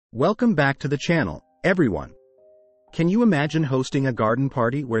Welcome back to the channel, everyone. Can you imagine hosting a garden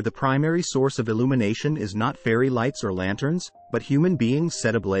party where the primary source of illumination is not fairy lights or lanterns, but human beings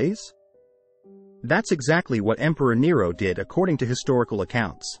set ablaze? That's exactly what Emperor Nero did according to historical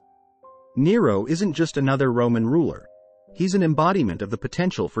accounts. Nero isn't just another Roman ruler. He's an embodiment of the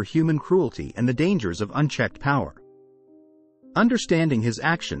potential for human cruelty and the dangers of unchecked power. Understanding his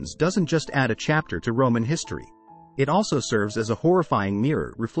actions doesn't just add a chapter to Roman history. It also serves as a horrifying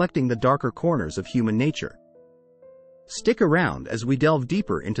mirror reflecting the darker corners of human nature. Stick around as we delve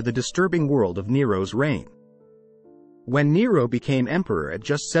deeper into the disturbing world of Nero's reign. When Nero became emperor at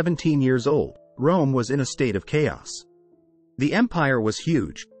just 17 years old, Rome was in a state of chaos. The empire was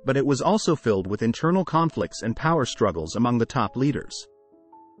huge, but it was also filled with internal conflicts and power struggles among the top leaders.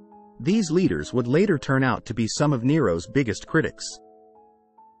 These leaders would later turn out to be some of Nero's biggest critics.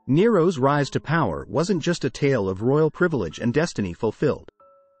 Nero's rise to power wasn't just a tale of royal privilege and destiny fulfilled.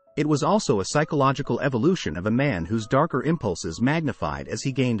 It was also a psychological evolution of a man whose darker impulses magnified as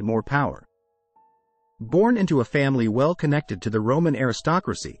he gained more power. Born into a family well connected to the Roman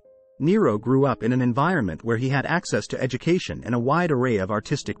aristocracy, Nero grew up in an environment where he had access to education and a wide array of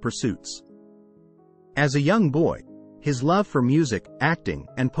artistic pursuits. As a young boy, his love for music, acting,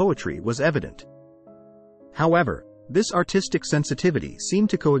 and poetry was evident. However, this artistic sensitivity seemed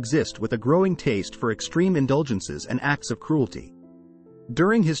to coexist with a growing taste for extreme indulgences and acts of cruelty.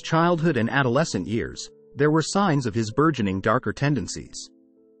 During his childhood and adolescent years, there were signs of his burgeoning darker tendencies.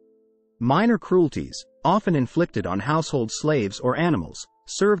 Minor cruelties, often inflicted on household slaves or animals,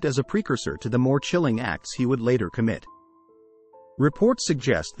 served as a precursor to the more chilling acts he would later commit. Reports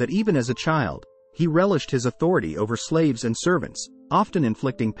suggest that even as a child, he relished his authority over slaves and servants, often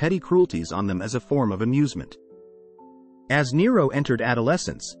inflicting petty cruelties on them as a form of amusement. As Nero entered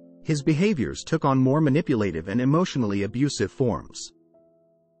adolescence, his behaviors took on more manipulative and emotionally abusive forms.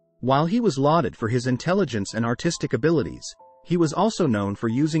 While he was lauded for his intelligence and artistic abilities, he was also known for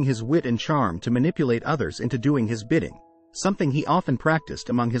using his wit and charm to manipulate others into doing his bidding, something he often practiced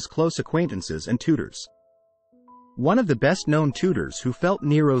among his close acquaintances and tutors. One of the best-known tutors who felt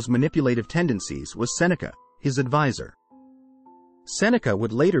Nero's manipulative tendencies was Seneca, his advisor. Seneca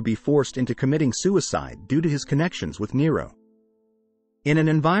would later be forced into committing suicide due to his connections with Nero. In an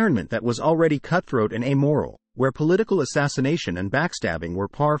environment that was already cutthroat and amoral, where political assassination and backstabbing were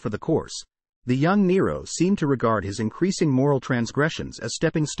par for the course, the young Nero seemed to regard his increasing moral transgressions as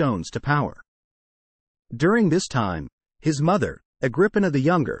stepping stones to power. During this time, his mother, Agrippina the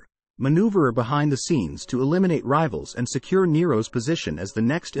Younger, maneuvered behind the scenes to eliminate rivals and secure Nero's position as the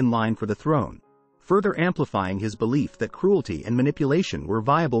next in line for the throne, further amplifying his belief that cruelty and manipulation were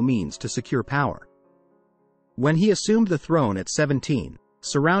viable means to secure power. When he assumed the throne at 17,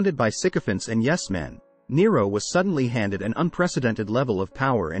 surrounded by sycophants and yes-men, Nero was suddenly handed an unprecedented level of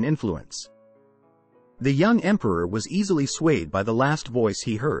power and influence. The young emperor was easily swayed by the last voice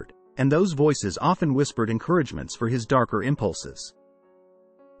he heard, and those voices often whispered encouragements for his darker impulses.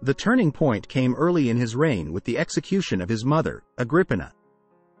 The turning point came early in his reign with the execution of his mother, Agrippina.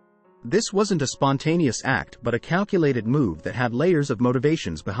 This wasn't a spontaneous act but a calculated move that had layers of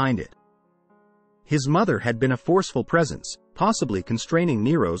motivations behind it. His mother had been a forceful presence, possibly constraining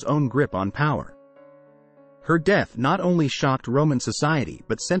Nero's own grip on power. Her death not only shocked Roman society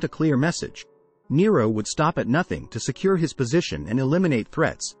but sent a clear message: Nero would stop at nothing to secure his position and eliminate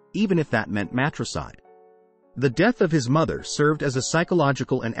threats, even if that meant matricide. The death of his mother served as a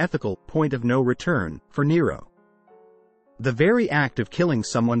psychological and ethical point of no return for Nero. The very act of killing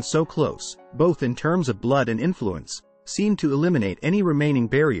someone so close, both in terms of blood and influence, seemed to eliminate any remaining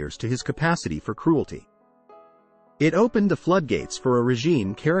barriers to his capacity for cruelty. It opened the floodgates for a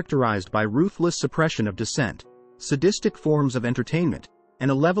regime characterized by ruthless suppression of dissent, sadistic forms of entertainment,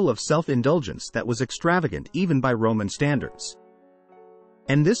 and a level of self-indulgence that was extravagant even by Roman standards.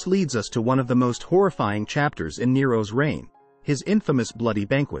 And this leads us to one of the most horrifying chapters in Nero's reign, his infamous bloody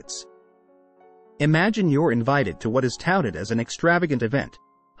banquets. Imagine you're invited to what is touted as an extravagant event,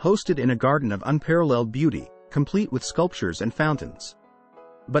 hosted in a garden of unparalleled beauty, complete with sculptures and fountains.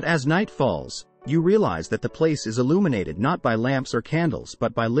 But as night falls, you realize that the place is illuminated not by lamps or candles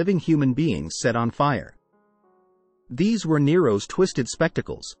but by living human beings set on fire. These were Nero's twisted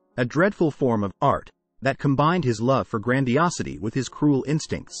spectacles, a dreadful form of art that combined his love for grandiosity with his cruel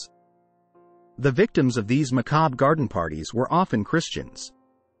instincts. The victims of these macabre garden parties were often Christians.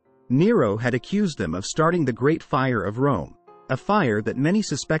 Nero had accused them of starting the Great Fire of Rome, a fire that many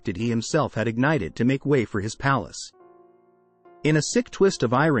suspected he himself had ignited to make way for his palace. In a sick twist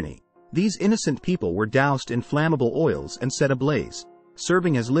of irony, these innocent people were doused in flammable oils and set ablaze,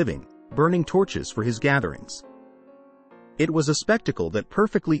 serving as living, burning torches for his gatherings. It was a spectacle that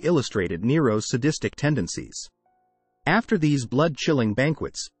perfectly illustrated Nero's sadistic tendencies. After these blood-chilling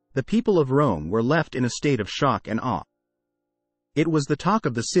banquets, the people of Rome were left in a state of shock and awe. It was the talk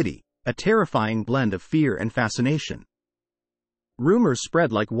of the city, a terrifying blend of fear and fascination. Rumors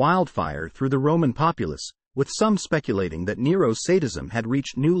spread like wildfire through the Roman populace, with some speculating that Nero's sadism had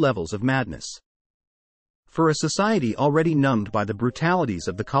reached new levels of madness. For a society already numbed by the brutalities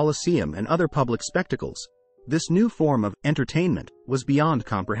of the Colosseum and other public spectacles, this new form of entertainment was beyond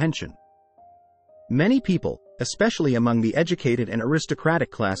comprehension. Many people, especially among the educated and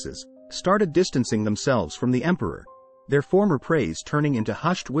aristocratic classes, started distancing themselves from the emperor, their former praise turning into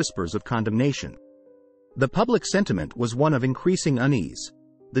hushed whispers of condemnation. The public sentiment was one of increasing unease.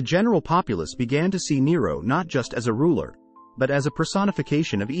 The general populace began to see Nero not just as a ruler, but as a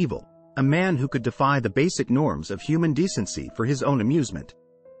personification of evil, a man who could defy the basic norms of human decency for his own amusement.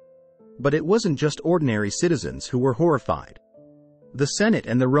 But it wasn't just ordinary citizens who were horrified. The Senate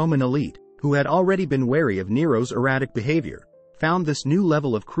and the Roman elite, who had already been wary of Nero's erratic behavior, found this new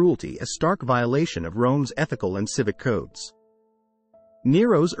level of cruelty a stark violation of Rome's ethical and civic codes.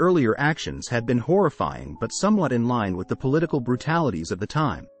 Nero's earlier actions had been horrifying but somewhat in line with the political brutalities of the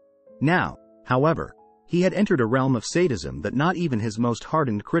time. Now, however, he had entered a realm of sadism that not even his most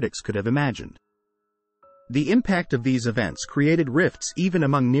hardened critics could have imagined. The impact of these events created rifts even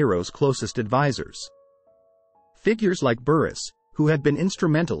among Nero's closest advisors. Figures like Burrus, who had been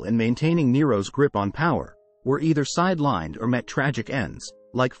instrumental in maintaining Nero's grip on power, were either sidelined or met tragic ends,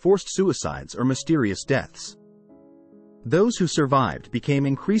 like forced suicides or mysterious deaths. Those who survived became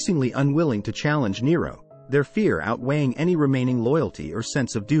increasingly unwilling to challenge Nero, their fear outweighing any remaining loyalty or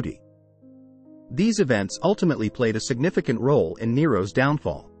sense of duty. These events ultimately played a significant role in Nero's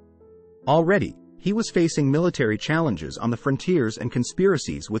downfall. Already, he was facing military challenges on the frontiers and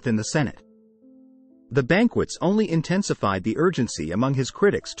conspiracies within the Senate. The banquets only intensified the urgency among his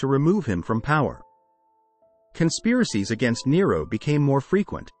critics to remove him from power. Conspiracies against Nero became more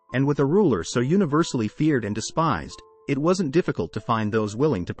frequent, and with a ruler so universally feared and despised, it wasn't difficult to find those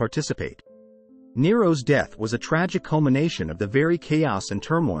willing to participate. Nero's death was a tragic culmination of the very chaos and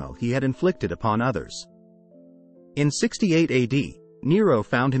turmoil he had inflicted upon others. In 68 AD, Nero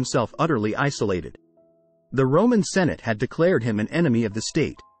found himself utterly isolated. The Roman Senate had declared him an enemy of the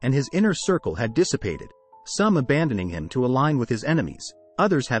state, and his inner circle had dissipated, some abandoning him to align with his enemies,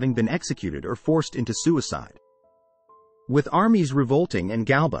 others having been executed or forced into suicide. With armies revolting and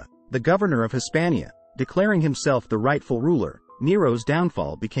Galba, the governor of Hispania, declaring himself the rightful ruler, Nero's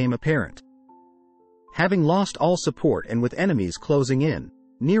downfall became apparent. Having lost all support and with enemies closing in,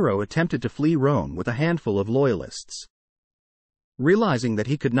 Nero attempted to flee Rome with a handful of loyalists. Realizing that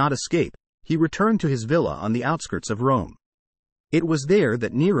he could not escape, he returned to his villa on the outskirts of Rome. It was there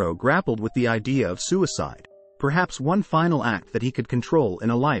that Nero grappled with the idea of suicide, perhaps one final act that he could control in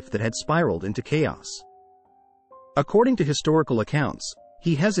a life that had spiraled into chaos. According to historical accounts,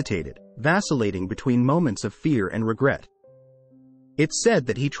 he hesitated, vacillating between moments of fear and regret. It's said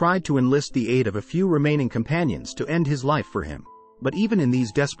that he tried to enlist the aid of a few remaining companions to end his life for him, but even in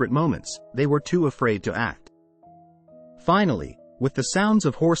these desperate moments, they were too afraid to act. Finally, with the sounds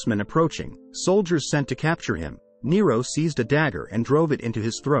of horsemen approaching, soldiers sent to capture him, Nero seized a dagger and drove it into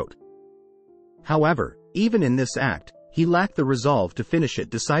his throat. However, even in this act, he lacked the resolve to finish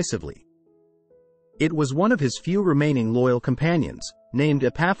it decisively. It was one of his few remaining loyal companions, named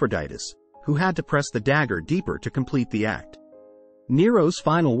Epaphroditus, who had to press the dagger deeper to complete the act. Nero's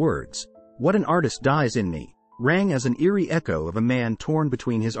final words, "What an artist dies in me," rang as an eerie echo of a man torn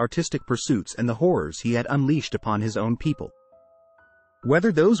between his artistic pursuits and the horrors he had unleashed upon his own people.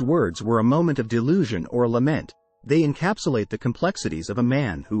 Whether those words were a moment of delusion or a lament, they encapsulate the complexities of a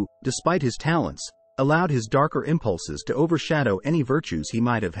man who, despite his talents, allowed his darker impulses to overshadow any virtues he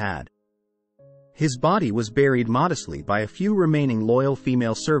might have had. His body was buried modestly by a few remaining loyal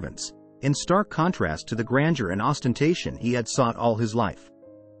female servants, in stark contrast to the grandeur and ostentation he had sought all his life.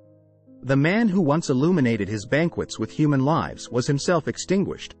 The man who once illuminated his banquets with human lives was himself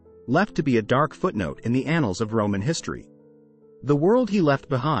extinguished, left to be a dark footnote in the annals of Roman history. The world he left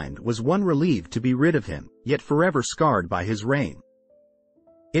behind was one relieved to be rid of him, yet forever scarred by his reign.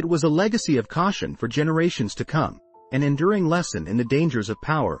 It was a legacy of caution for generations to come, an enduring lesson in the dangers of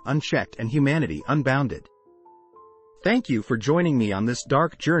power unchecked and humanity unbounded. Thank you for joining me on this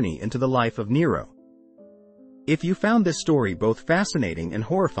dark journey into the life of Nero. If you found this story both fascinating and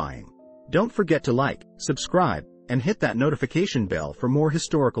horrifying, don't forget to like, subscribe, and hit that notification bell for more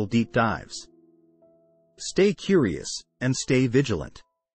historical deep dives. Stay curious, and stay vigilant.